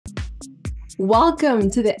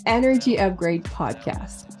Welcome to the Energy Upgrade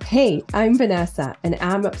podcast. Hey, I'm Vanessa, and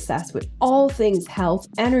I'm obsessed with all things health,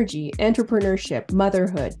 energy, entrepreneurship,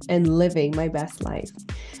 motherhood, and living my best life.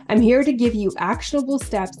 I'm here to give you actionable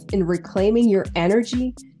steps in reclaiming your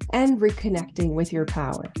energy and reconnecting with your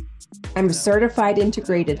power. I'm a certified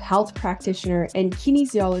integrated health practitioner and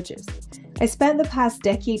kinesiologist. I spent the past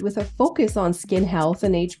decade with a focus on skin health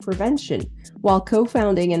and age prevention while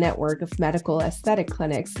co-founding a network of medical aesthetic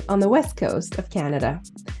clinics on the west coast of Canada.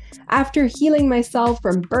 After healing myself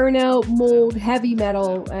from burnout, mold, heavy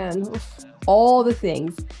metal, and all the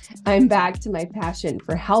things, I'm back to my passion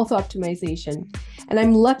for health optimization. And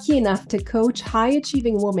I'm lucky enough to coach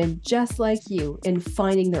high-achieving women just like you in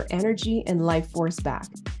finding their energy and life force back,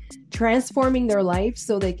 transforming their life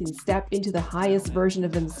so they can step into the highest version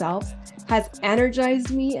of themselves has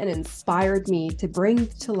energized me and inspired me to bring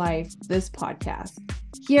to life this podcast.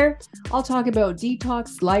 Here, I'll talk about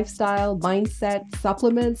detox, lifestyle, mindset,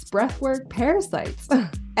 supplements, breathwork, parasites,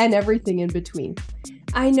 and everything in between.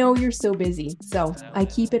 I know you're so busy, so I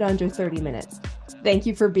keep it under 30 minutes. Thank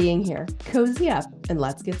you for being here. Cozy up and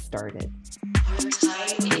let's get started. Your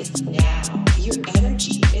time is now. Your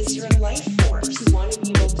energy is your life force. You want to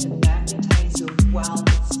be able to magnetize your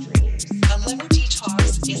wildest dreams. A liver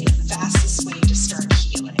detox is the fastest way to start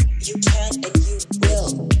healing. You can and you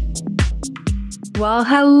will. Well,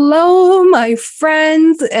 hello, my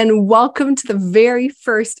friends, and welcome to the very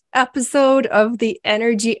first episode of the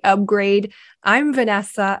Energy Upgrade. I'm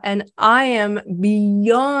Vanessa, and I am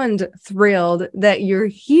beyond thrilled that you're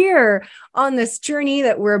here on this journey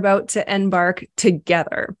that we're about to embark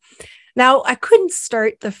together. Now, I couldn't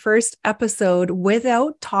start the first episode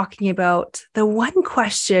without talking about the one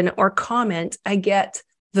question or comment I get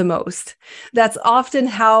the most. That's often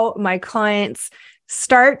how my clients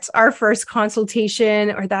start our first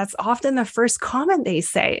consultation, or that's often the first comment they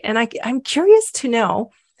say. And I'm curious to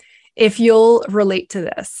know if you'll relate to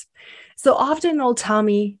this. So often they'll tell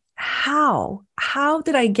me, how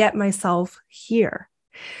did I get myself here?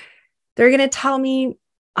 They're going to tell me,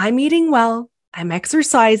 I'm eating well, I'm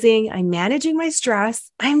exercising, I'm managing my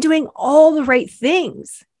stress, I'm doing all the right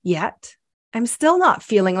things, yet I'm still not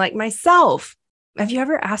feeling like myself. Have you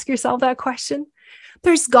ever asked yourself that question?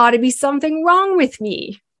 There's got to be something wrong with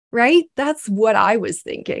me, right? That's what I was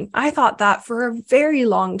thinking. I thought that for a very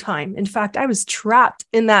long time. In fact, I was trapped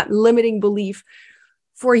in that limiting belief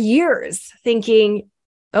for years, thinking,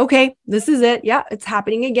 okay, this is it. Yeah, it's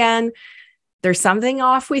happening again. There's something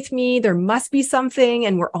off with me. There must be something.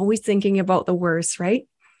 And we're always thinking about the worst, right?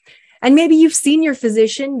 And maybe you've seen your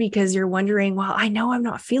physician because you're wondering, well, I know I'm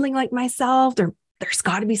not feeling like myself. There's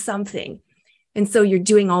got to be something. And so you're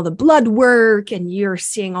doing all the blood work and you're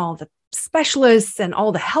seeing all the specialists and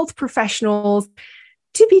all the health professionals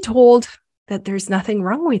to be told that there's nothing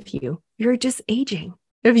wrong with you. You're just aging.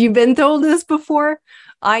 Have you been told this before?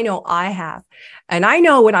 I know I have. And I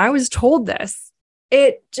know when I was told this,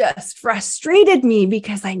 it just frustrated me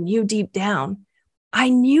because I knew deep down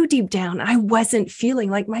I wasn't feeling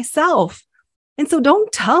like myself. And so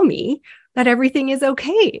don't tell me that everything is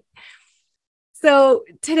okay. So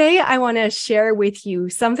today I want to share with you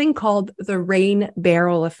something called the rain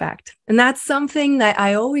barrel effect. And that's something that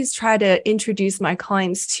I always try to introduce my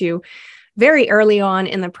clients to very early on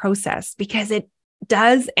in the process, because it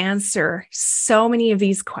does answer so many of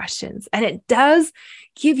these questions. And it does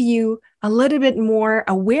give you a little bit more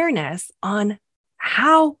awareness on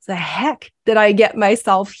how the heck did I get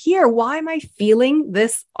myself here? Why am I feeling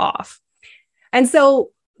this off? And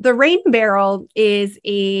so the rain barrel is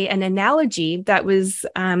an analogy that was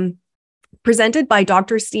presented by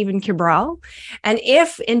Dr. Stephen Cabral. And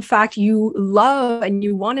if, in fact, you love and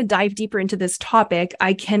you want to dive deeper into this topic,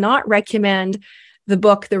 I cannot recommend the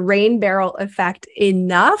book, The Rain Barrel Effect,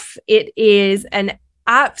 enough. It is an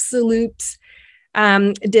absolute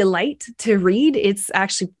delight to read. It's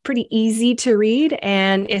actually pretty easy to read,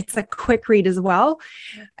 and it's a quick read as well.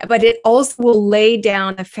 But it also will lay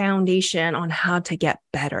down a foundation on how to get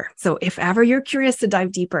better. So if ever you're curious to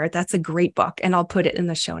dive deeper, that's a great book, and I'll put it in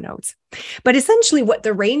the show notes. But essentially what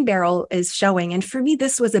the rain barrel is showing, and for me,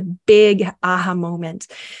 this was a big aha moment.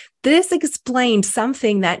 This explained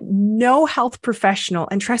something that no health professional,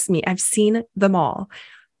 and trust me, I've seen them all,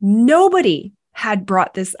 nobody had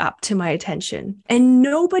brought this up to my attention. And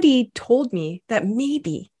nobody told me that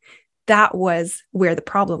maybe that was where the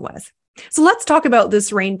problem was. So let's talk about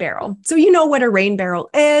this rain barrel. So you know what a rain barrel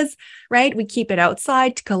is, right? We keep it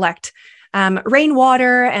outside to collect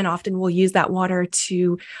rainwater, and often we'll use that water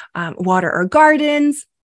to water our gardens.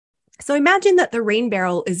 So imagine that the rain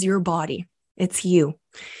barrel is your body. It's you.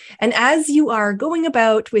 And as you are going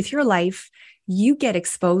about with your life, you get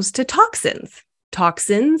exposed to toxins.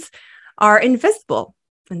 Toxins are invisible,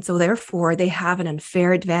 and so therefore they have an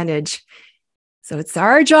unfair advantage. So it's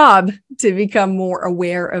our job to become more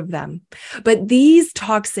aware of them. But these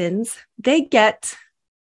toxins, they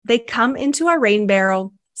come into our rain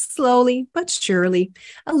barrel slowly but surely,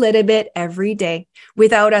 a little bit every day,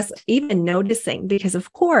 without us even noticing, because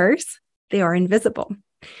of course they are invisible.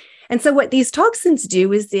 And so what these toxins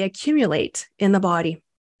do is they accumulate in the body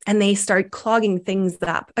and they start clogging things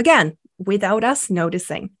up, again, without us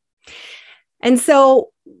noticing. And so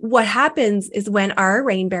what happens is when our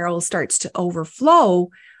rain barrel starts to overflow,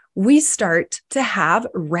 we start to have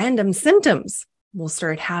random symptoms. We'll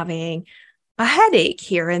start having a headache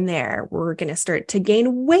here and there. We're going to start to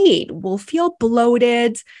gain weight. We'll feel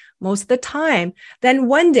bloated most of the time. Then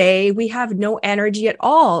one day we have no energy at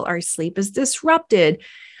all. Our sleep is disrupted.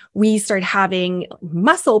 We start having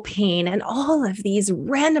muscle pain and all of these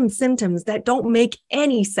random symptoms that don't make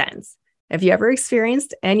any sense. Have you ever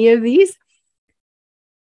experienced any of these?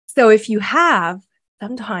 So if you have,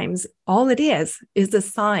 sometimes all it is a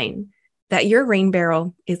sign that your rain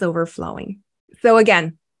barrel is overflowing. So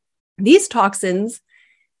again, these toxins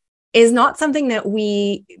is not something that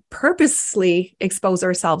we purposely expose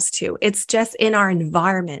ourselves to. It's just in our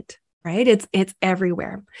environment, right? It's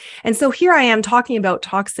everywhere. And so here I am talking about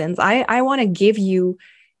toxins. I want to give you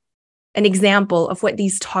an example of what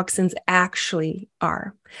these toxins actually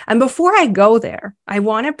are. And before I go there, I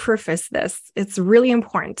want to preface this. It's really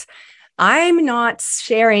important. I'm not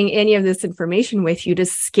sharing any of this information with you to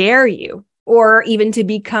scare you or even to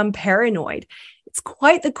become paranoid. It's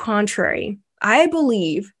quite the contrary. I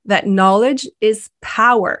believe that knowledge is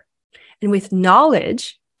power. And with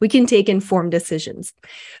knowledge, we can take informed decisions.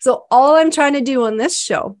 So all I'm trying to do on this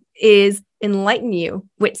show is enlighten you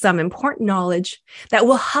with some important knowledge that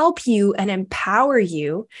will help you and empower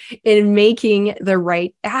you in making the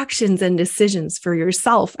right actions and decisions for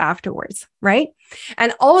yourself afterwards, right?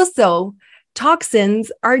 And also,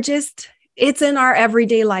 toxins are just, it's in our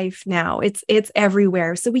everyday life now. It's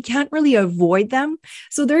everywhere. So we can't really avoid them.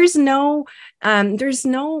 So there's no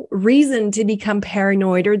reason to become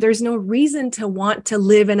paranoid, or there's no reason to want to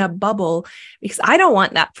live in a bubble, because I don't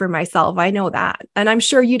want that for myself. I know that. And I'm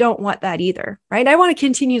sure you don't want that either, right? I want to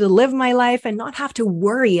continue to live my life and not have to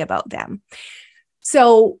worry about them.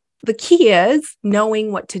 So the key is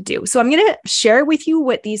knowing what to do. So I'm going to share with you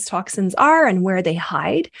what these toxins are and where they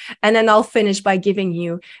hide. And then I'll finish by giving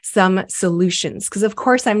you some solutions. Because of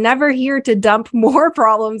course, I'm never here to dump more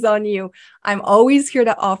problems on you. I'm always here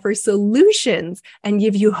to offer solutions and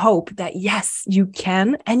give you hope that yes, you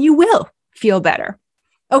can and you will feel better.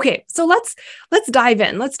 Okay, so let's dive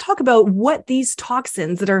in. Let's talk about what these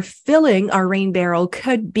toxins that are filling our rain barrel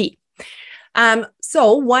could be.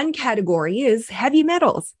 So one category is heavy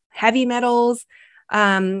metals. Heavy metals,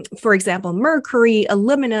 for example, mercury,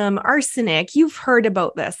 aluminum, arsenic. You've heard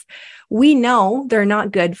about this. We know they're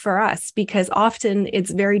not good for us because often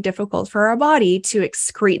it's very difficult for our body to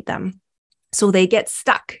excrete them. So they get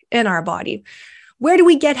stuck in our body. Where do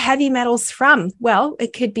we get heavy metals from? Well,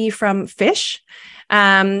 it could be from fish.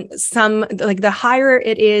 The higher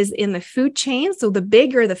it is in the food chain, so the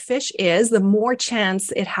bigger the fish is, the more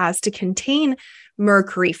chance it has to contain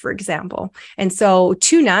mercury, for example. And so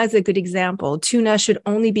tuna is a good example. Tuna should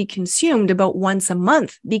only be consumed about once a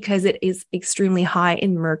month because it is extremely high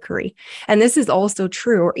in mercury. And this is also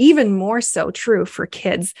true, or even more so true for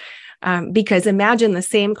kids. Because imagine the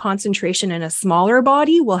same concentration in a smaller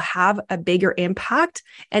body will have a bigger impact.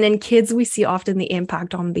 And in kids, we see often the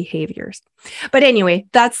impact on behaviors. But anyway,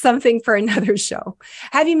 that's something for another show.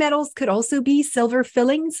 Heavy metals could also be silver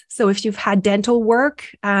fillings. So if you've had dental work,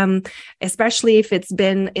 especially if it's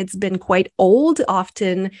been quite old,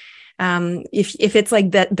 often if it's like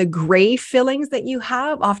the gray fillings that you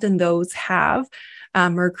have, often those have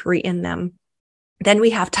mercury in them. Then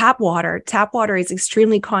we have tap water. Tap water is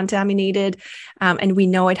extremely contaminated, and we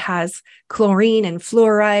know it has chlorine and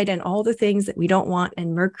fluoride and all the things that we don't want,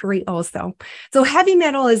 and mercury also. So heavy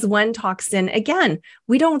metal is one toxin. Again,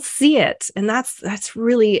 we don't see it, and that's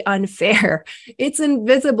really unfair. It's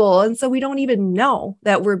invisible, and so we don't even know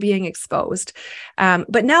that we're being exposed.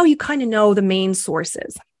 But now you kind of know the main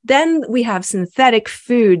sources. Then we have synthetic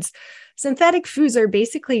foods. Synthetic foods are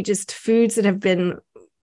basically just foods that have been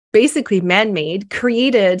basically man-made,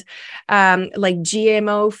 created, like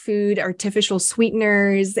GMO food, artificial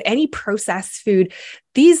sweeteners, any processed food.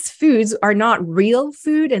 These foods are not real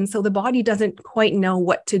food, and so the body doesn't quite know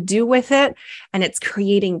what to do with it, and it's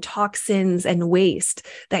creating toxins and waste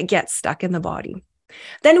that gets stuck in the body.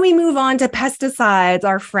 Then we move on to pesticides,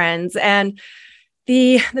 our friends, and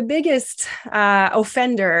The biggest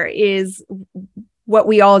offender is what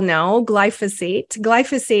we all know, glyphosate.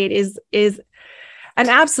 Glyphosate is an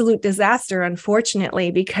absolute disaster,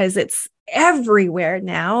 unfortunately, because it's everywhere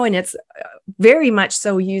now, and it's very much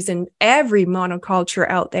so used in every monoculture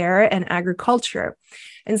out there and agriculture.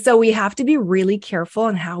 And so we have to be really careful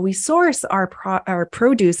on how we source our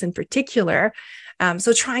produce in particular.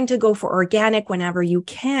 So trying to go for organic whenever you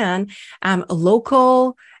can,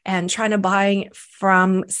 local, and trying to buy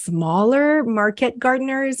from smaller market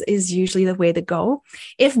gardeners is usually the way to go.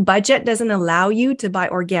 If budget doesn't allow you to buy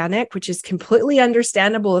organic, which is completely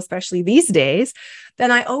understandable, especially these days, then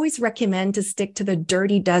I always recommend to stick to the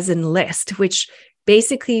Dirty Dozen list, which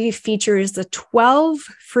basically features the 12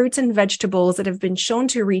 fruits and vegetables that have been shown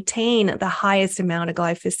to retain the highest amount of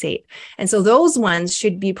glyphosate. And so those ones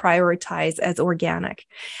should be prioritized as organic.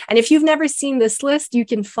 And if you've never seen this list, you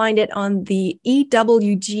can find it on the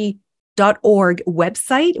ewg.org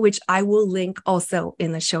website, which I will link also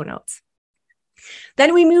in the show notes.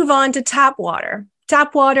 Then we move on to tap water.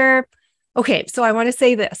 Tap water. Okay, so I want to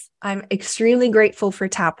say this. I'm extremely grateful for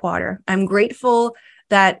tap water. I'm grateful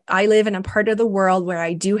that I live in a part of the world where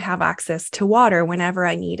I do have access to water whenever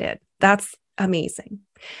I need it. That's amazing.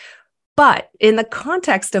 But in the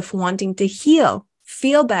context of wanting to heal,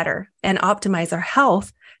 feel better, and optimize our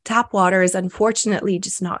health, tap water is unfortunately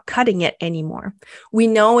just not cutting it anymore. We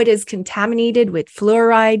know it is contaminated with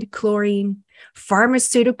fluoride, chlorine,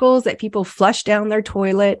 pharmaceuticals that people flush down their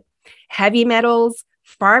toilet, heavy metals,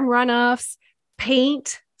 farm runoffs,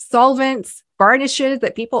 paint, solvents, varnishes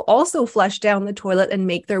that people also flush down the toilet and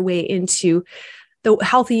make their way into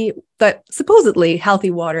the supposedly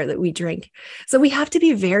healthy water that we drink. So we have to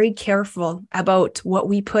be very careful about what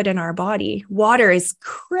we put in our body. Water is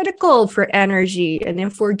critical for energy. And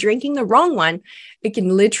if we're drinking the wrong one, it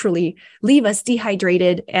can literally leave us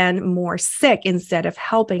dehydrated and more sick instead of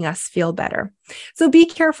helping us feel better. So be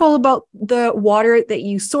careful about the water that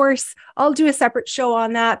you source. I'll do a separate show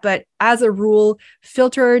on that, but as a rule,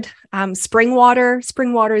 filtered spring water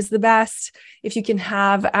is the best. If you can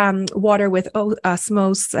have water with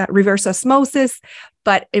reverse osmosis,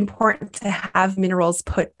 but important to have minerals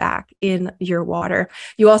put back in your water.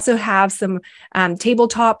 You also have some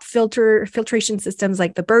tabletop filtration systems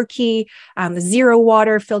like the Berkey, the zero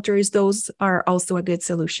water filters. Those are also a good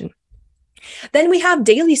solution. Then we have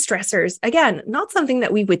daily stressors. Again, not something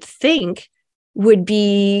that we would think would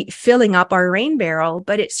be filling up our rain barrel,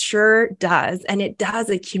 but it sure does. And it does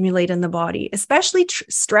accumulate in the body, especially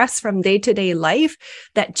stress from day-to-day life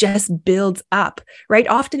that just builds up, right?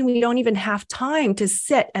 Often we don't even have time to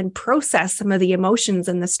sit and process some of the emotions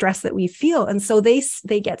and the stress that we feel. And so they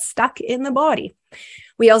get stuck in the body.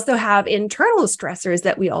 We also have internal stressors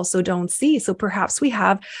that we also don't see. So perhaps we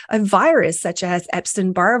have a virus such as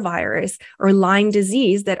Epstein-Barr virus or Lyme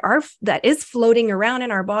disease that is floating around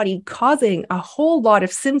in our body, causing a whole lot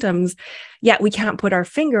of symptoms, yet we can't put our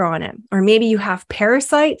finger on it. Or maybe you have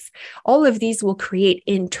parasites. All of these will create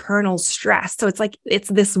internal stress. So it's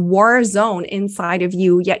this war zone inside of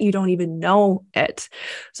you, yet you don't even know it.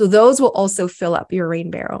 So those will also fill up your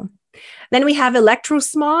rain barrel. Then we have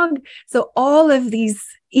electrosmog. So all of these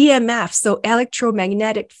EMFs, so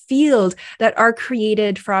electromagnetic field that are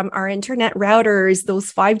created from our internet routers,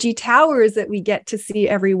 those 5G towers that we get to see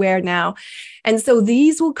everywhere now. And so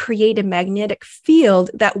these will create a magnetic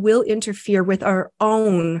field that will interfere with our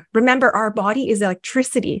own. Remember, our body is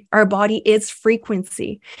electricity. Our body is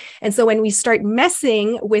frequency. And so when we start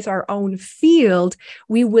messing with our own field,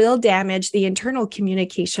 we will damage the internal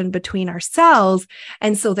communication between our cells.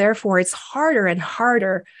 And so therefore, it's harder and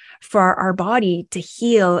harder for our body to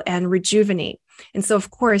heal and rejuvenate. And so,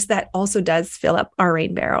 of course, that also does fill up our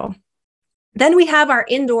rain barrel. Then we have our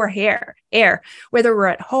indoor air, whether we're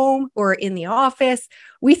at home or in the office.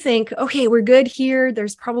 We think, okay, we're good here.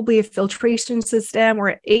 There's probably a filtration system or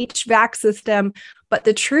an HVAC system. But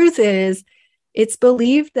the truth is, it's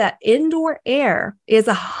believed that indoor air is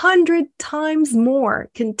 100 times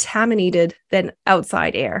more contaminated than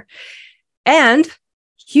outside air. And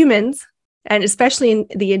humans, and especially in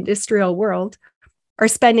the industrial world, are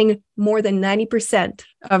spending more than 90%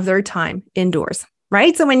 of their time indoors,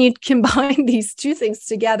 right? So when you combine these two things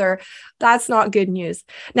together, that's not good news.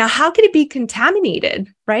 Now, how could it be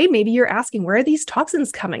contaminated, right? Maybe you're asking, where are these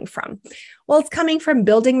toxins coming from? Well, it's coming from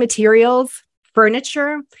building materials,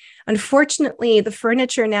 furniture. Unfortunately, the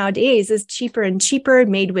furniture nowadays is cheaper and cheaper,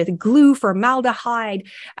 made with glue, formaldehyde,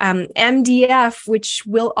 MDF, which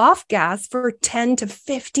will off-gas for 10 to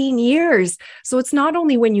 15 years. So it's not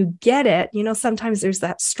only when you get it, sometimes there's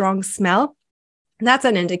that strong smell. And that's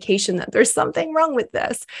an indication that there's something wrong with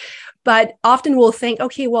this. But often we'll think,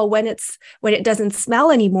 okay, well, when it doesn't smell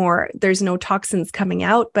anymore, there's no toxins coming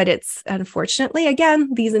out. But it's unfortunately, again,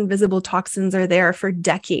 these invisible toxins are there for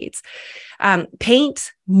decades.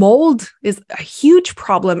 Paint, mold is a huge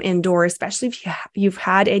problem indoor, especially if you've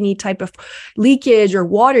had any type of leakage or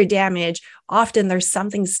water damage. Often there's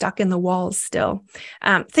something stuck in the walls still.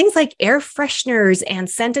 Things like air fresheners and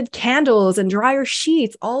scented candles and dryer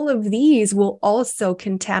sheets, all of these will also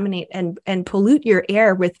contaminate and pollute your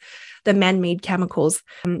air with the man-made chemicals.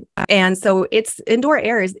 And so indoor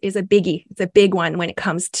air is a biggie. It's a big one when it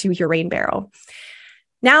comes to your rain barrel.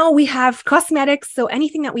 Now we have cosmetics, so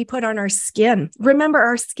anything that we put on our skin. Remember,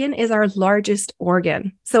 our skin is our largest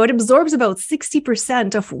organ. So it absorbs about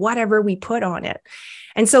 60% of whatever we put on it.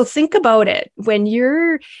 And so think about it.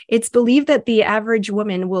 It's believed that the average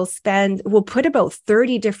woman will put about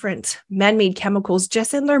 30 different man-made chemicals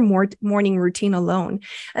just in their morning routine alone.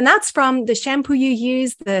 And that's from the shampoo you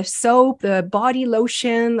use, the soap, the body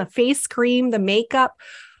lotion, the face cream, the makeup.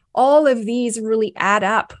 All of these really add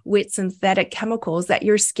up with synthetic chemicals that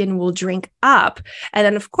your skin will drink up. And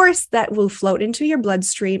then, of course, that will float into your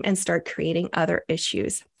bloodstream and start creating other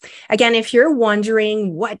issues. Again, if you're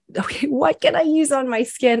wondering, what can I use on my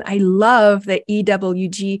skin? I love the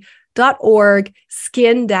ewg.org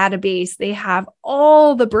skin database. They have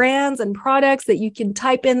all the brands and products that you can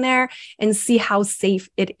type in there and see how safe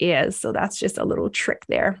it is. So that's just a little trick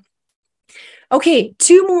there. Okay,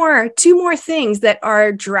 two more things that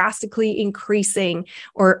are drastically increasing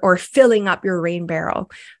or filling up your rain barrel.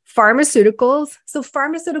 Pharmaceuticals. So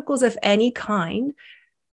pharmaceuticals of any kind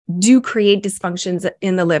do create dysfunctions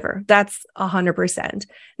in the liver. That's 100%.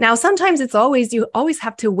 Now, sometimes you always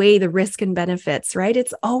have to weigh the risk and benefits, right?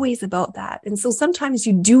 It's always about that. And so sometimes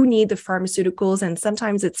you do need the pharmaceuticals, and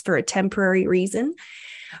sometimes it's for a temporary reason.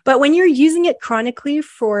 But when you're using it chronically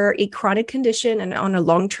for a chronic condition and on a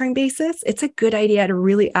long-term basis, it's a good idea to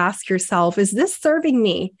really ask yourself, is this serving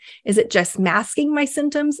me? Is it just masking my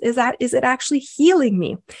symptoms? Is it actually healing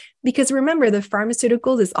me? Because remember, the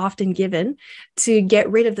pharmaceuticals is often given to get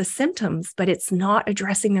rid of the symptoms, but it's not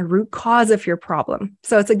addressing the root cause of your problem.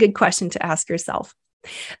 So it's a good question to ask yourself.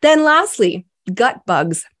 Then lastly, gut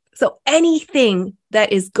bugs. So anything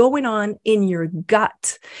that is going on in your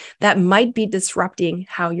gut that might be disrupting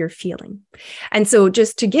how you're feeling. And so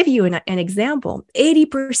just to give you an example,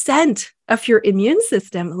 80% of your immune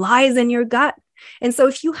system lies in your gut. And so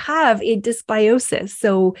if you have a dysbiosis,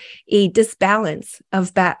 so a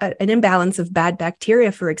imbalance of bad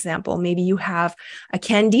bacteria, for example, maybe you have a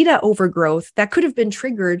candida overgrowth that could have been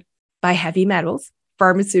triggered by heavy metals,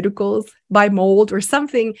 pharmaceuticals, by mold, or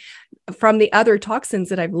something from the other toxins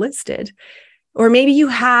that I've listed. Or maybe you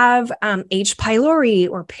have H. pylori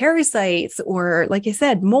or parasites, or like I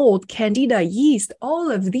said, mold, candida, yeast. All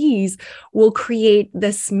of these will create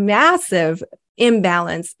this massive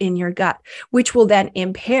imbalance in your gut, which will then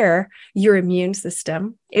impair your immune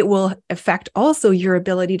system. It will affect also your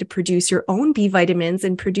ability to produce your own B vitamins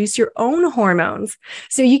and produce your own hormones.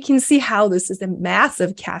 So you can see how this is a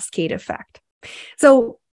massive cascade effect.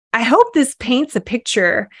 So I hope this paints a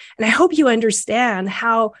picture, and I hope you understand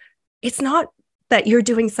how it's not that you're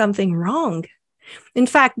doing something wrong. In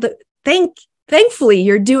fact, thankfully,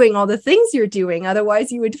 you're doing all the things you're doing.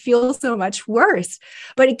 Otherwise, you would feel so much worse.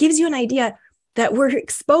 But it gives you an idea that we're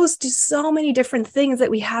exposed to so many different things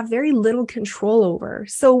that we have very little control over.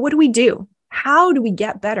 So what do we do? How do we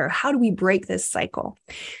get better? How do we break this cycle?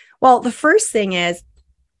 Well, the first thing is,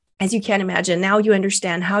 as you can imagine, now you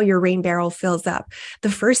understand how your rain barrel fills up.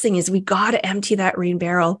 The first thing is we got to empty that rain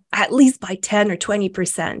barrel at least by 10 or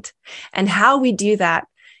 20%. And how we do that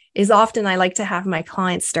is often I like to have my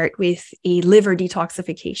clients start with a liver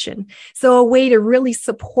detoxification. So a way to really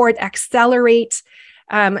accelerate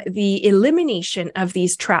the elimination of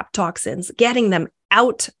these trapped toxins, getting them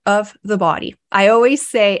out of the body. I always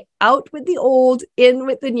say out with the old, in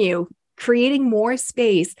with the new, creating more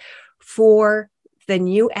space for the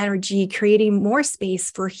new energy, creating more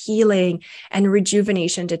space for healing and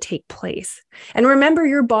rejuvenation to take place. And remember,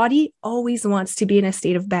 your body always wants to be in a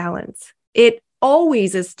state of balance. It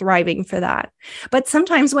always is thriving for that. But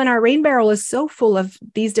sometimes when our rain barrel is so full of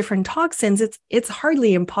these different toxins, it's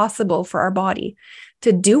hardly impossible for our body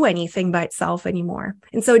to do anything by itself anymore.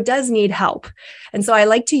 And so it does need help. And so I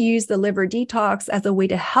like to use the liver detox as a way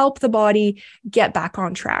to help the body get back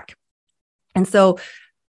on track. And so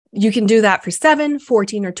you can do that for 7,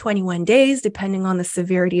 14, or 21 days, depending on the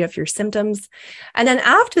severity of your symptoms. And then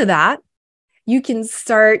after that, you can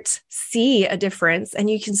start see a difference, and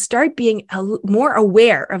you can start being more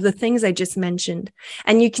aware of the things I just mentioned.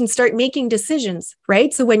 And you can start making decisions,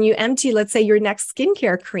 right? So when you empty, let's say, your next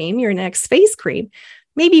skincare cream, your next face cream,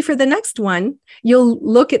 Maybe for the next one, you'll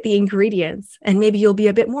look at the ingredients and maybe you'll be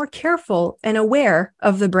a bit more careful and aware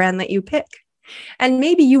of the brand that you pick. And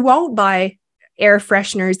maybe you won't buy air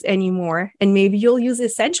fresheners anymore. And maybe you'll use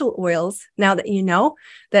essential oils now that you know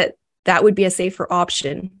that that would be a safer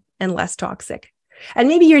option and less toxic. And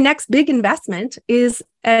maybe your next big investment is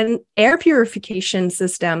an air purification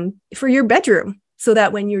system for your bedroom, so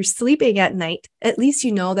that when you're sleeping at night, at least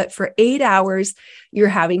you know that for 8 hours, you're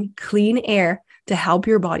having clean air to help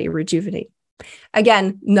your body rejuvenate.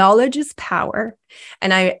 Again, knowledge is power.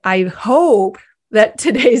 And I hope that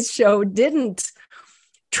today's show didn't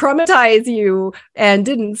traumatize you and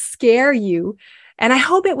didn't scare you. And I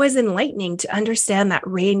hope it was enlightening to understand that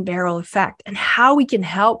rain barrel effect and how we can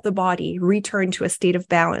help the body return to a state of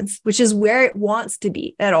balance, which is where it wants to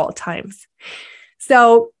be at all times.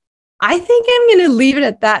 So I think I'm going to leave it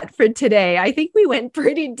at that for today. I think we went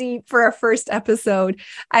pretty deep for our first episode.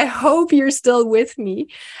 I hope you're still with me,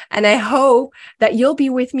 and I hope that you'll be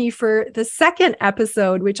with me for the second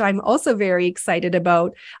episode, which I'm also very excited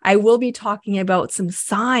about. I will be talking about some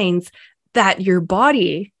signs that your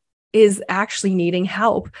body is actually needing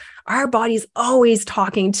help. Our body's always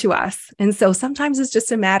talking to us. And so sometimes it's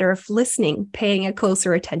just a matter of listening, paying a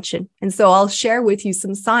closer attention. And so I'll share with you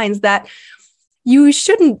some signs that you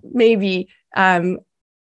shouldn't maybe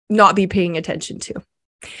not be paying attention to.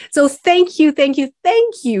 So thank you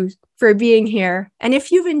for being here. And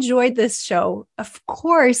if you've enjoyed this show, of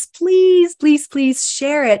course, please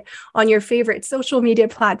share it on your favorite social media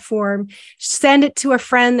platform. Send it to a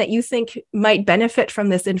friend that you think might benefit from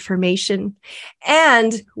this information.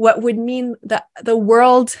 And what would mean the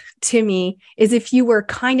world to me is if you were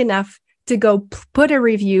kind enough to go put a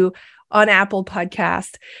review on Apple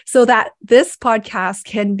Podcast so that this podcast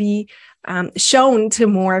can be shown to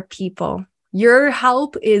more people. Your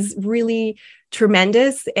help is really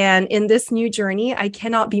tremendous. And in this new journey, I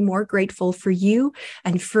cannot be more grateful for you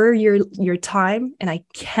and for your time. And I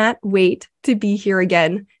can't wait to be here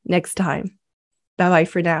again next time. Bye-bye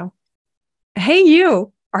for now. Hey,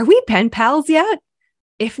 you, are we pen pals yet?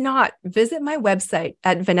 If not, visit my website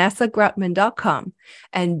at vanessagrutman.com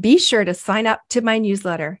and be sure to sign up to my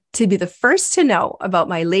newsletter to be the first to know about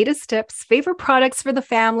my latest tips, favorite products for the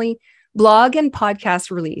family, blog, and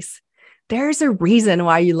podcast release. There's a reason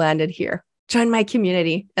why you landed here. Join my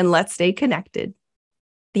community and let's stay connected.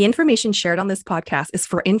 The information shared on this podcast is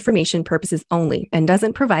for information purposes only and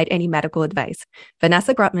doesn't provide any medical advice.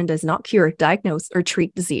 Vanessa Grutman does not cure, diagnose, or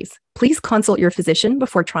treat disease. Please consult your physician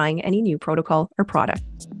before trying any new protocol or product.